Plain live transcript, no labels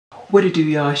What it do,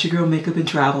 y'all? It's your girl Makeup and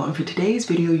Travel, and for today's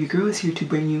video your girl is here to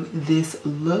bring you this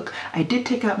look. I did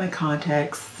take out my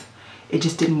contacts. It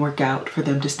just didn't work out for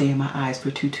them to stay in my eyes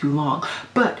for too long,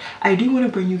 but I do want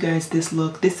to bring you guys this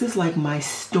look. This is like my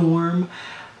Storm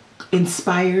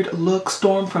inspired look,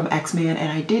 Storm from X-Men, and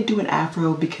I did do an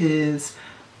afro because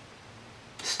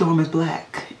Storm is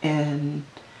black and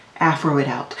afro it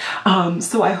out.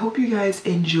 So I hope you guys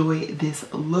enjoy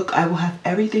this look. I will have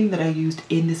everything that I used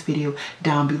in this video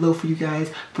down below for you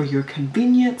guys for your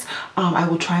convenience. I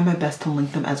will try my best to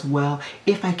link them as well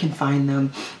if I can find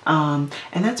them. And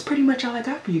that's pretty much all I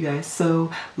got for you guys.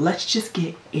 So let's just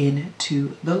get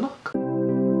into the look.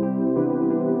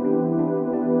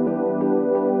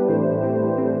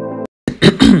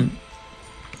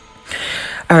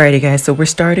 Alrighty guys, so we're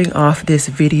starting off this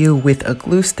video with a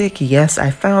glue stick. Yes,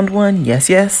 I found one. Yes,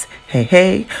 yes. Hey,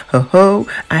 hey, ho, ho.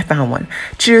 I found one.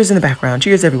 Cheers in the background.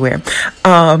 Cheers everywhere.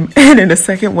 And in a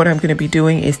second, what I'm going to be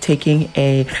doing is taking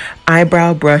a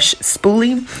eyebrow brush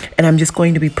spoolie, and I'm just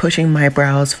going to be pushing my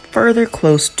brows further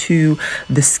close to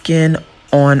the skin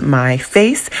on my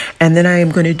face. And then I am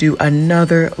going to do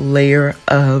another layer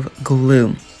of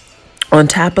glue. On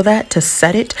top of that, to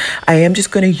set it, I am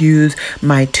just going to use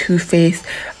my Too Faced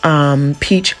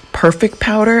Peach Perfect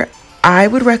Powder. I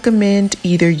would recommend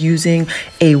either using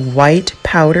a white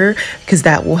powder because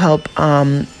that will help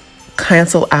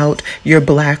cancel out your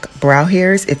black brow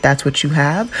hairs if that's what you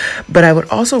have. But I would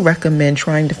also recommend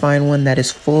trying to find one that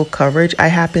is full coverage. I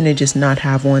happen to just not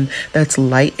have one that's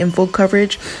light in full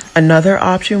coverage. Another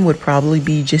option would probably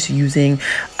be just using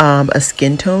a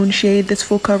skin tone shade that's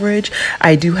full coverage.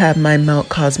 I do have my Melt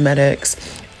Cosmetics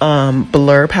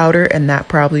blur powder, and that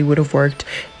probably would have worked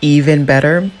even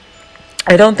better.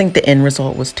 I don't think the end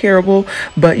result was terrible,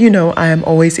 but you know, I am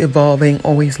always evolving,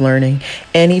 always learning,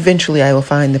 and eventually I will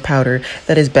find the powder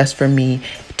that is best for me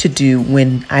to do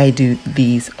when I do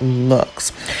these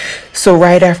looks. So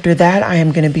right after that, I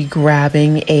am going to be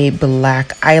grabbing a black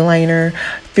eyeliner.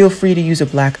 Feel free to use a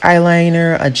black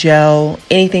eyeliner, a gel,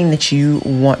 anything that you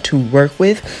want to work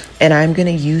with. And I'm going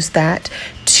to use that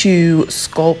to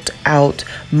sculpt out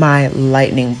my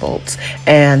lightning bolts.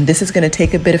 And this is going to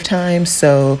take a bit of time,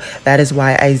 so that is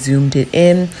why I zoomed it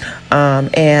in,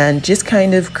 and just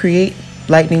kind of create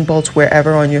lightning bolts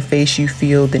wherever on your face you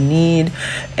feel the need,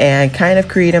 and kind of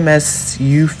create them as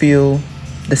you feel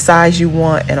the size you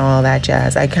want and all that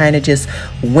jazz. I kind of just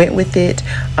went with it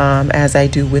as I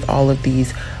do with all of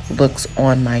these looks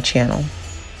on my channel.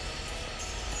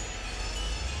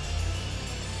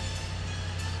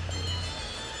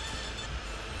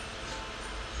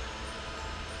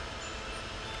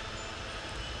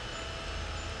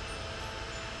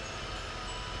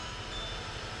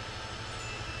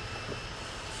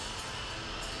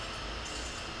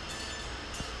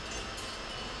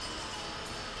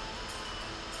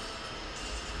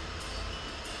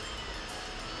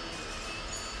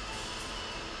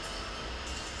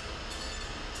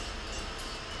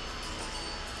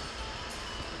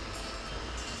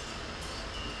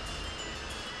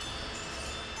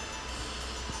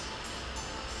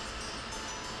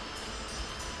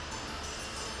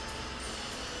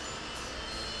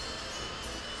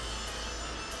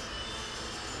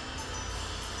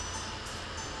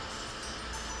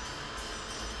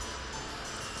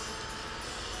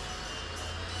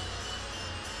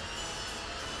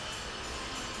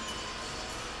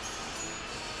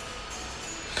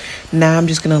 Now I'm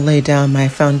just going to lay down my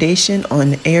foundation on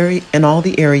the area and all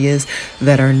the areas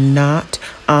that are not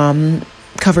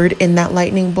covered in that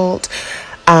lightning bolt.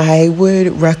 I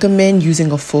would recommend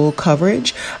using a full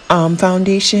coverage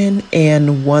foundation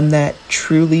and one that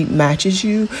truly matches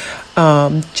you.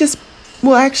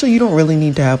 Well, actually, you don't really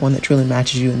need to have one that truly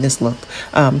matches you in this look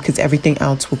because everything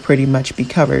else will pretty much be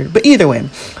covered. But either way,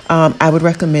 I would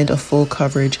recommend a full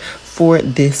coverage for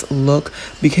this look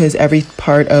because every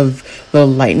part of the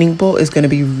lightning bolt is going to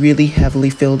be really heavily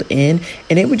filled in,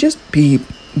 and it would just be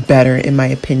better, in my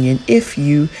opinion, if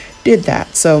you did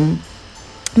that. So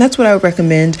that's what I would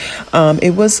recommend.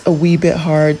 It was a wee bit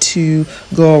hard to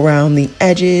go around the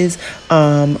edges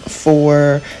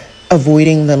for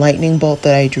avoiding the lightning bolt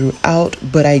that I drew out,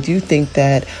 but I do think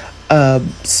that a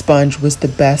sponge was the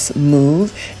best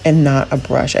move and not a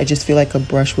brush. I just feel like a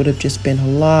brush would have just been a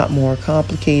lot more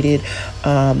complicated.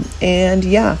 And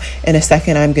yeah, in a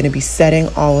second I'm going to be setting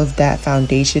all of that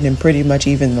foundation and pretty much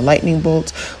even the lightning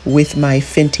bolts with my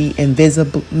Fenty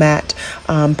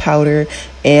Invisimatte powder,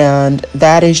 and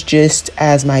that is just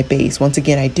as my base. Once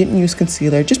again, I didn't use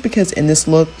concealer just because in this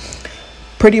look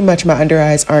pretty much my under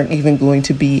eyes aren't even going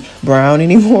to be brown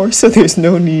anymore, so there's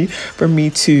no need for me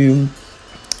to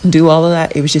do all of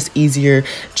that. It was just easier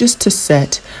just to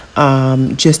set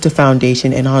just a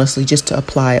foundation, and honestly just to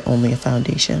apply only a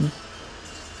foundation.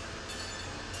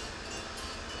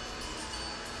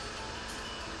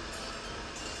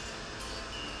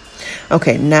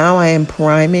 Okay, now I am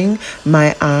priming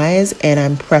my eyes and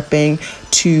I'm prepping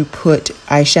to put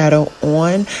eyeshadow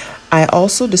on. I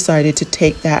also decided to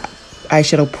take that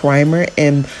eyeshadow primer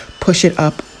and push it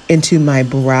up into my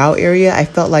brow area. I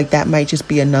felt like that might just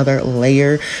be another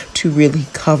layer to really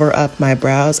cover up my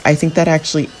brows. I think that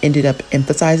actually ended up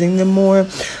emphasizing them more,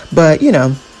 but you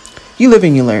know, you live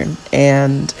and you learn.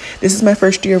 And this is my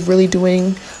first year of really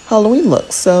doing Halloween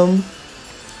looks, so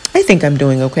I think I'm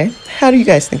doing okay. How do you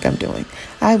guys think I'm doing?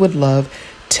 I would love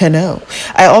to know.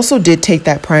 I also did take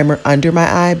that primer under my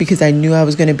eye because I knew I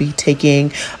was going to be taking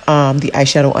the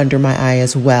eyeshadow under my eye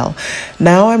as well.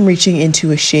 Now I'm reaching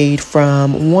into a shade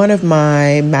from one of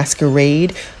my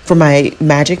Masquerade from my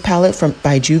Magic palette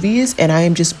by Juvia's, and I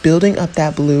am just building up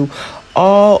that blue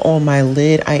all on my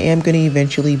lid. I am going to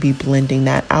eventually be blending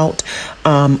that out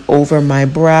over my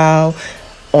brow,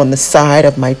 on the side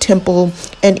of my temple,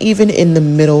 and even in the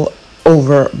middle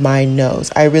over my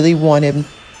nose. I really wanted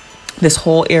this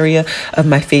whole area of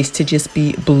my face to just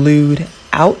be blued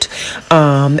out,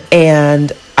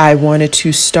 and I wanted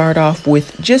to start off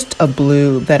with just a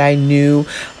blue that I knew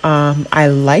I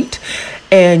liked.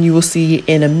 And you will see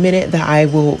in a minute that I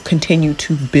will continue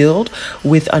to build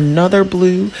with another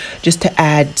blue just to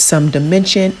add some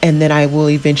dimension, and then I will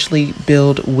eventually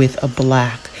build with a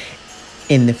black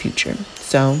in the future.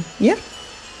 So yeah.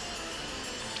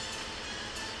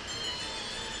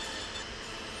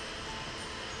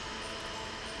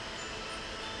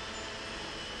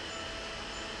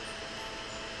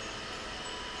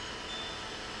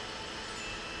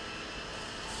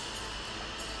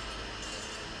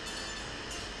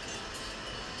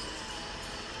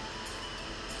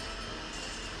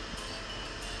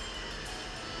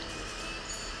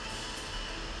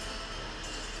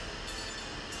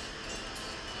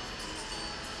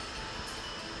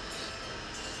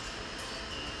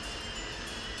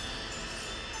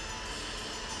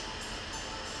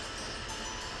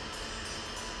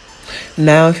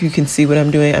 Now, if you can see what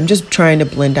I'm doing, I'm just trying to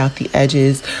blend out the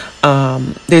edges.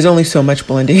 There's only so much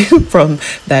blending from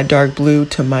that dark blue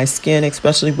to my skin,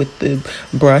 especially with the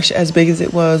brush as big as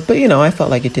it was. But, you know, I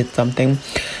felt like it did something.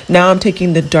 Now I'm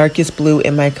taking the darkest blue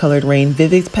in my colored Raine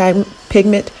Vivid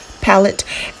Pigment palette,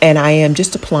 and I am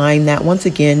just applying that once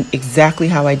again exactly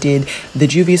how I did the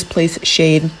Juvia's Place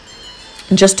shade,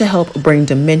 just to help bring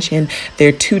dimension. There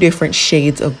are two different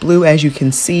shades of blue, as you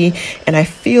can see, and I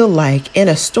feel like in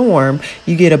a storm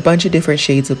you get a bunch of different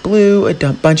shades of blue, a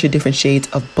bunch of different shades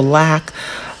of black,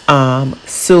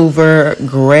 silver,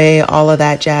 gray, all of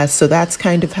that jazz. So that's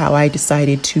kind of how I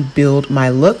decided to build my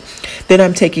look. Then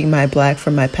I'm taking my black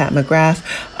from my Pat McGrath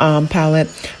palette,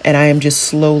 and I am just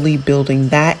slowly building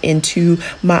that into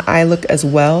my eye look as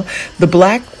well. The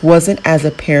black wasn't as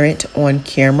apparent on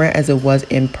camera as it was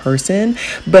in person,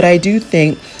 but I do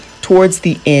think towards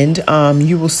the end,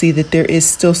 you will see that there is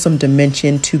still some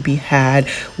dimension to be had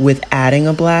with adding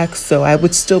a black. So I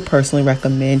would still personally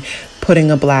recommend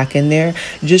putting a black in there.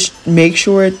 Just make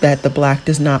sure that the black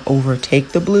does not overtake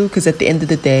the blue, because at the end of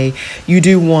the day, you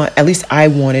do want, at least I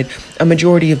wanted, a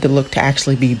majority of the look to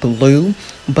actually be blue,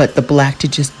 but the black to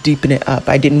just deepen it up.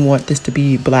 I didn't want this to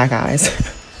be black eyes.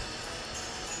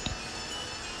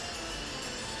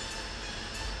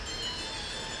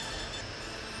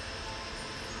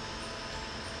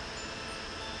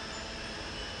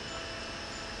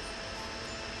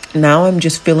 Now I'm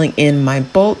just filling in my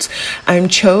bolts. I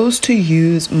chose to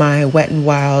use my Wet n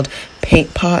Wild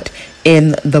paint pot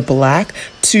in the black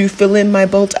to fill in my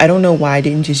bolts. I don't know why I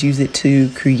didn't just use it to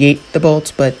create the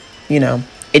bolts, but you know,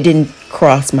 it didn't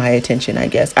cross my attention, I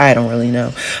guess. I don't really know.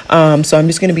 So I'm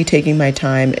just going to be taking my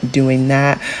time doing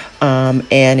that.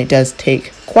 And it does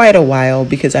take quite a while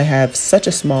because I have such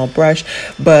a small brush,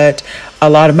 but a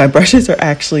lot of my brushes are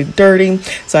actually dirty.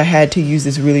 So I had to use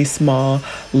this really small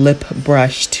lip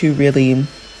brush to really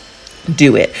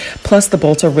do it. Plus the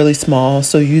bolts are really small,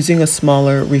 so using a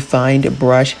smaller refined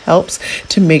brush helps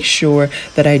to make sure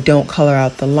that I don't color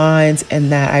out the lines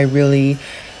and that I really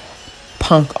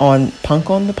add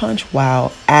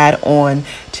on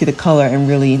to the color and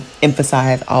really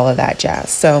emphasize all of that jazz.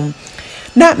 So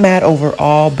not mad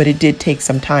overall, but it did take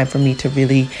some time for me to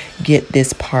really get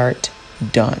this part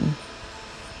done.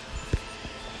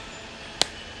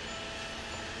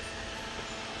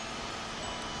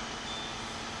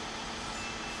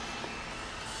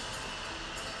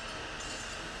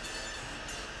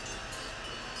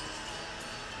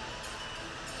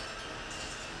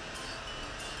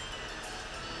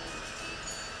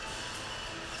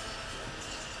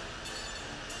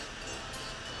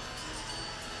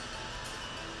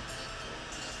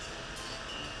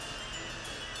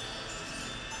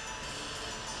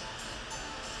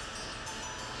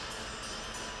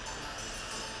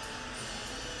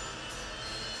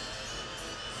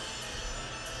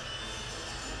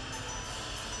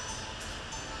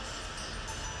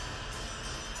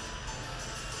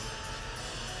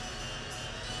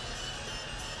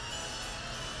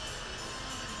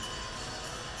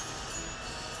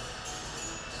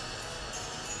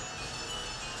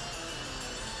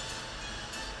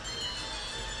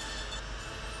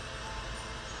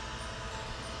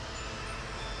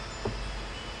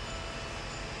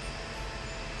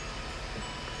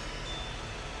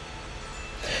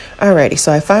 Alrighty,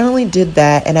 so I finally did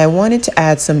that, and I wanted to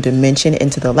add some dimension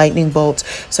into the lightning bolts.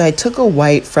 So I took a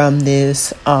white from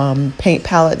this paint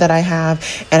palette that I have,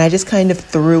 and I just kind of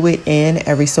threw it in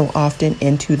every so often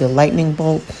into the lightning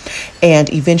bolt.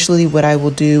 And eventually what I will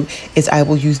do is I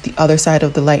will use the other side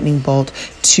of the lightning bolt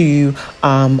to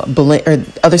blend, or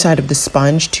other side of the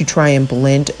sponge to try and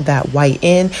blend that white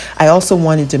in. I also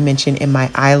wanted dimension in my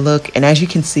eye look, and as you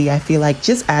can see, I feel like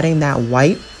just adding that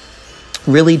white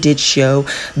really did show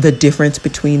the difference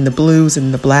between the blues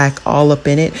and the black all up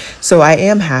in it. So I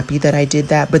am happy that I did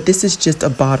that, but this is just a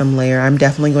bottom layer. I'm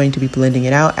definitely going to be blending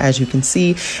it out, as you can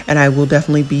see, and I will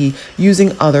definitely be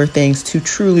using other things to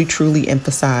truly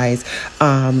emphasize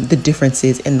the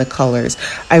differences in the colors.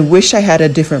 I wish I had a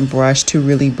different brush to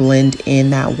really blend in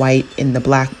that white in the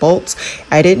black bolts.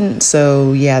 I didn't,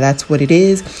 so yeah, that's what it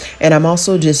is. And I'm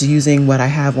also just using what I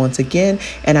have once again,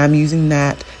 and I'm using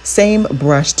that same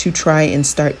brush to try and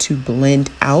start to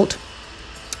blend out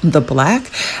the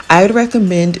black. I would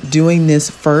recommend doing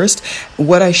this first.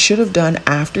 What I should have done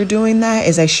after doing that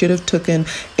is I should have taken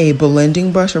a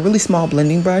blending brush, a really small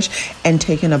blending brush, and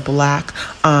taken a black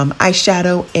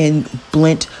eyeshadow and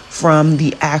blent from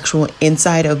the actual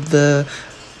inside of the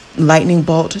lightning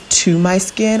bolt to my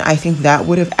skin. I think that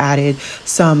would have added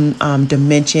some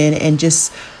dimension and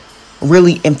just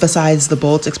really emphasize the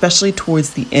bolts, especially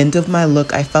towards the end of my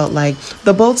look. I felt like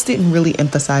the bolts didn't really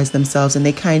emphasize themselves, and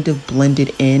they kind of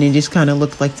blended in and just kind of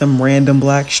looked like some random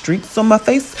black streaks on my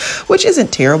face, which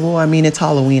isn't terrible. I mean, it's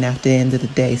Halloween at the end of the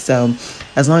day, so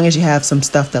as long as you have some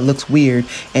stuff that looks weird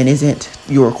and isn't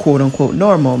your quote-unquote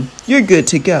normal, you're good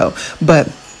to go.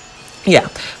 But yeah,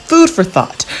 food for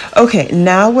thought. Okay,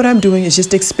 now what I'm doing is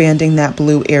just expanding that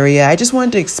blue area. I just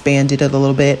wanted to expand it a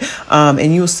little bit,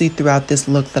 and you'll see throughout this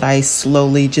look that I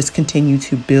slowly just continue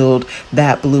to build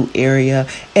that blue area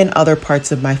in other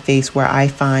parts of my face where I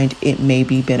find it may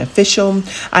be beneficial.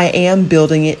 I am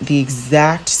building it the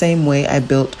exact same way I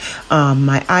built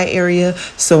my eye area.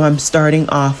 So I'm starting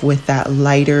off with that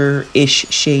lighter-ish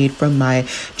shade from my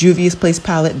Juvia's Place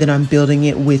palette. Then I'm building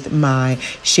it with my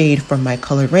shade from my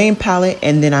Color Raine palette,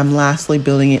 and then I'm lastly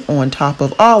building it on top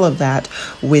of all of that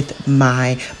with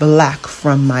my black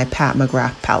from my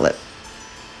McGrath palette.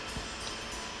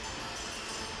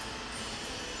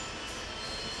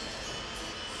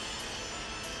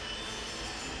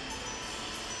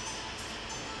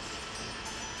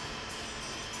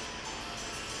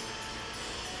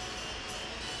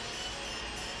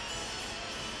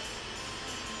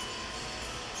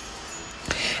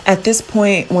 At this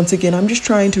point, once again, I'm just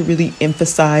trying to really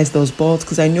emphasize those bolts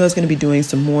because I knew I was going to be doing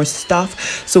some more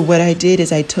stuff. So what I did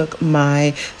is I took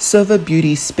my SUVA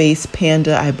Beauty Space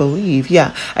Panda, I believe.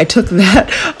 Yeah, I took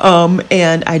that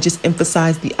and I just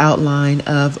emphasized the outline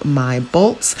of my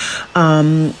bolts.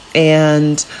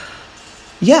 And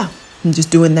yeah, I'm just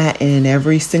doing that in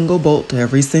every single bolt,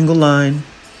 every single line.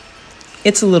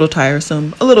 It's a little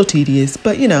tiresome, a little tedious,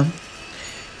 but you know,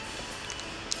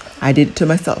 I did it to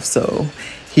myself, so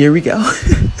here we go.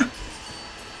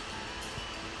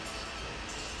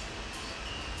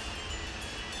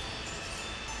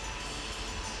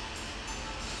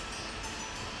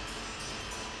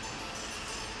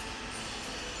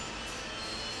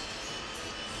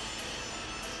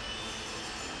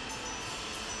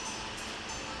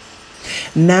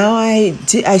 Now I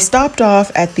stopped off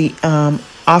at the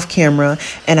off camera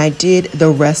and I did the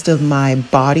rest of my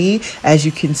body, as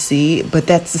you can see, but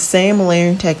that's the same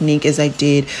layering technique as I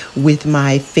did with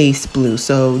my face blue,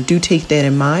 so do take that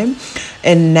in mind.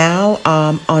 And now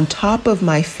on top of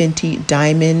my Fenty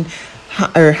Diamond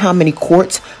or How Many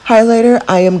Quartz highlighter,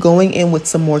 I am going in with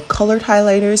some more colored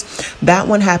highlighters. That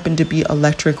one happened to be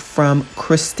Electric from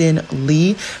Kristen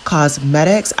Leigh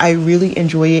Cosmetics. I really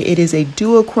enjoy it. It is a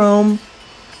duochrome,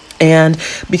 and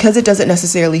because it doesn't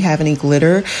necessarily have any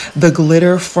glitter, the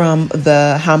glitter from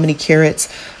the How Many Carats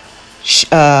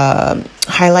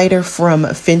highlighter from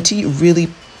Fenty really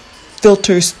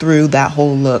filters through that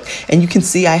whole look. And you can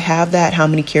see I have that How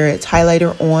Many Carats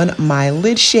highlighter on my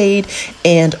lid shade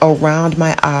and around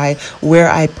my eye where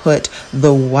I put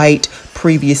the white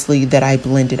previously that I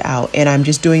blended out. And I'm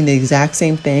just doing the exact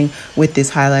same thing with this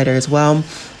highlighter as well.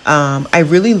 I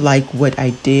really like what I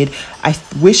did. I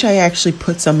wish I actually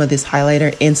put some of this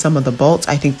highlighter in some of the bolts.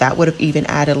 I think that would have even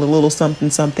added a little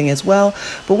something as well.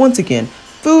 But once again,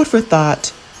 food for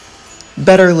thought.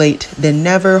 Better late than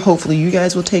never. Hopefully you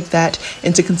guys will take that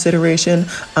into consideration.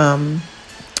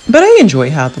 But I enjoy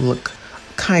how the look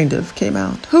kind of came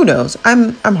out. Who knows?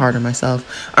 I'm hard on myself,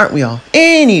 aren't we all?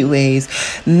 Anyways,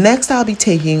 next I'll be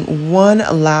taking one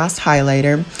last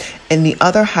highlighter, and the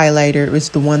other highlighter is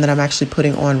the one that I'm actually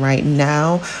putting on right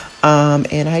now.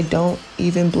 And I don't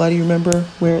even bloody remember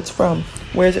where it's from.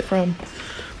 Where is it from?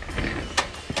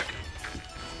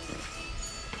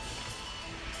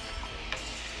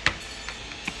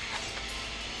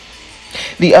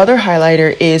 The other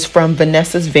highlighter is from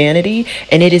Vanessa's Vanity,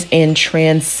 and it is in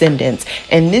Transcendence.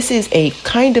 And this is a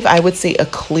kind of, I would say, a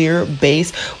clear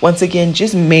base. Once again,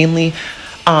 just mainly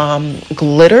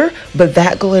glitter, but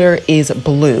that glitter is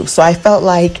blue. So I felt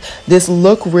like this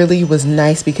look really was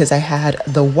nice because I had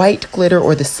the white glitter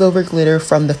or the silver glitter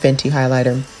from the Fenty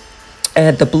highlighter. I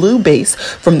had the blue base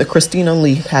from the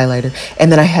Leigh highlighter,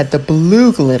 and then I had the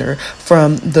blue glitter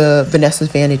from the Vanessa's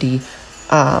Vanity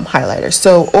highlighter.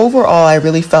 So overall, I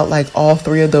really felt like all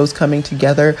three of those coming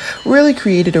together really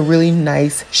created a really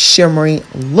nice shimmery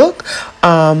look.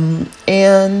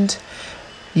 And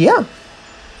yeah.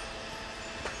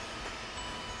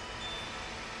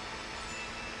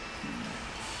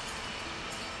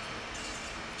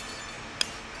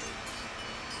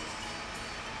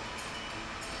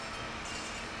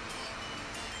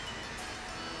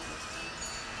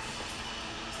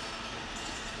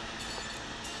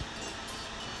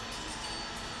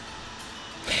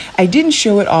 I didn't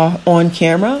show it off on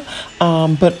camera,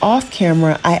 but off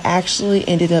camera, I actually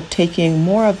ended up taking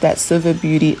more of that SUVA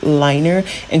Beauty liner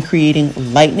and creating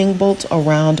lightning bolts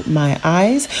around my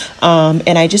eyes.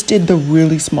 And I just did the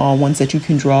really small ones that you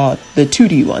can draw, the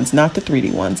 2D ones, not the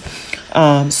 3D ones.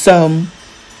 So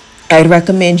I'd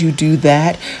recommend you do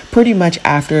that pretty much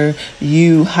after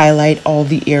you highlight all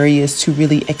the areas to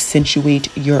really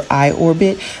accentuate your eye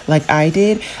orbit like I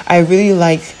did. I really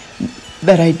like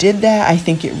that I did that. I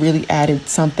think it really added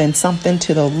something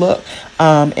to the look.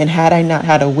 And had I not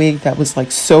had a wig that was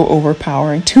like so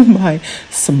overpowering to my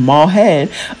small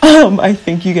head, I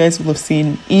think you guys will have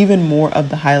seen even more of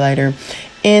the highlighter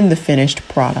in the finished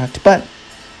product. But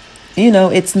you know,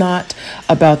 it's not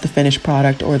about the finished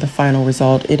product or the final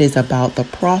result. It is about the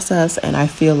process. And I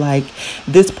feel like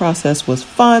this process was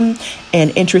fun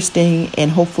and interesting.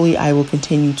 And hopefully I will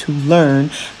continue to learn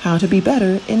how to be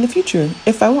better in the future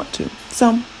if I want to.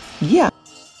 So, yeah.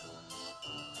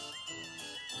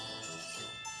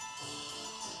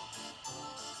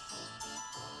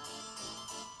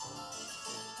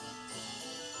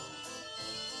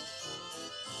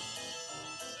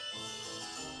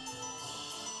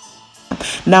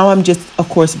 Now I'm just, of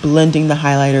course, blending the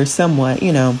highlighter somewhat.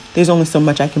 You know, there's only so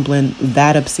much I can blend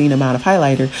that obscene amount of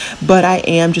highlighter, but I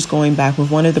am just going back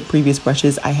with one of the previous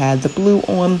brushes. I had the blue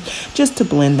on just to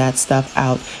blend that stuff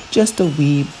out just a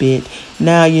wee bit.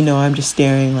 Now, you know, I'm just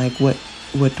staring like, what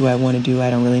do I want to do? I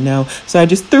don't really know. So I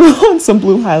just threw on some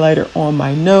blue highlighter on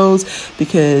my nose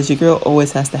because your girl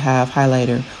always has to have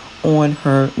highlighter on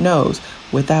her nose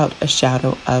without a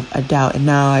shadow of a doubt. And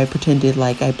now I pretended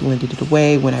like I blended it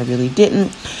away when I really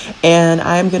didn't. And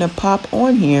I'm gonna pop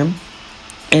on here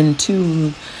in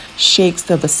 2 shakes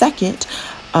of a second,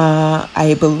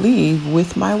 I believe,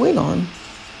 with my wig on.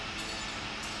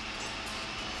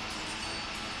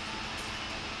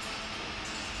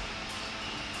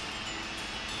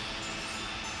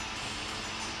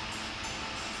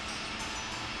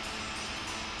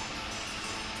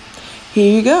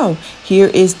 Here you go. Here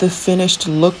is the finished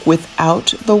look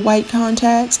without the white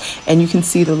contacts, and you can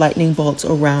see the lightning bolts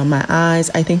around my eyes.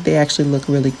 I think they actually look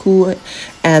really cool.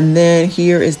 And then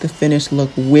here is the finished look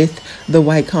with the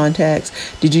white contacts.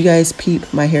 Did you guys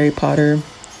peep my Harry Potter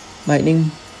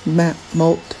lightning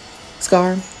bolt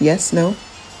scar? Yes? No?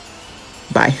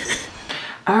 Bye.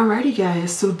 Alrighty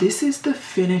guys, so this is the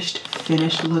finished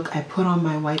look. I put on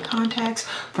my white contacts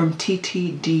from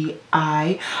TTDI.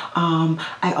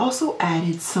 I also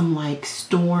added some like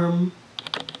storm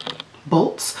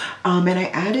bolts, and I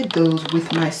added those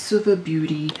with my SUVA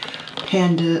Beauty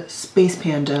Panda Space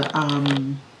Panda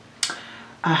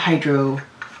Hydra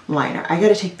liner. I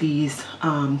gotta take these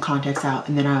contacts out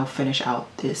and then I'll finish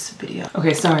out this video.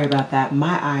 Okay, sorry about that.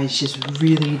 My eyes just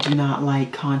really do not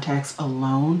like contacts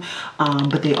alone,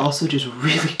 but they also just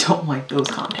really don't like those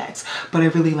contacts. But I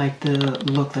really like the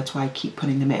look, that's why I keep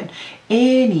putting them in.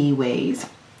 Anyways,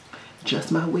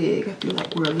 just my wig. I feel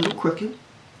like we're a little crooked.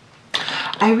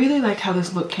 I really liked how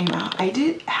this look came out. I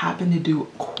did happen to do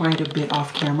quite a bit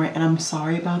off camera, and I'm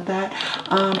sorry about that.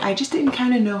 I just didn't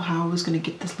kind of know how I was going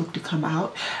to get this look to come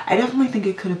out. I definitely think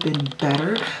it could have been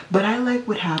better, but I like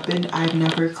what happened. I've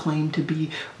never claimed to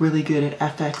be really good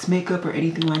at FX makeup or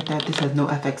anything like that. This has no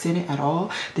FX in it at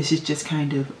all. This is just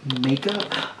kind of makeup.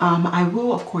 I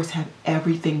will, of course, have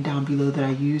everything down below that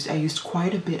I used. I used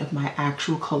quite a bit of my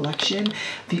actual collection.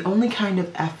 The only kind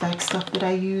of FX stuff that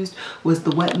I used was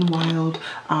the Wet n Wild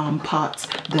pots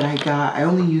that I got. I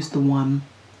only used the one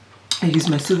I used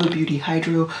my SUVA Beauty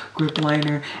Hydra Grip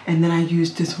Liner, and then I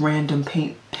used this random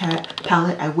paint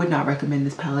palette. I would not recommend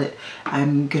this palette.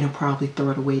 I'm gonna probably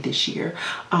throw it away this year.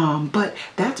 But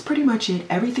that's pretty much it.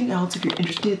 Everything else, if you're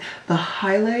interested, the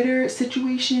highlighter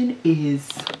situation is...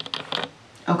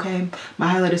 okay,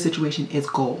 my highlighter situation is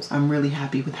goals. I'm really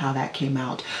happy with how that came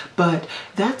out. But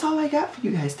that's all I got for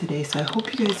you guys today. So I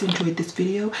hope you guys enjoyed this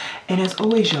video. And as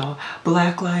always, y'all,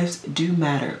 Black lives do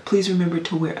matter. Please remember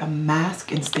to wear a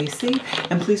mask and stay safe.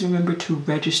 And please remember to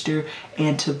register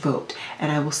and to vote.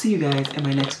 And I will see you guys in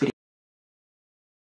my next video.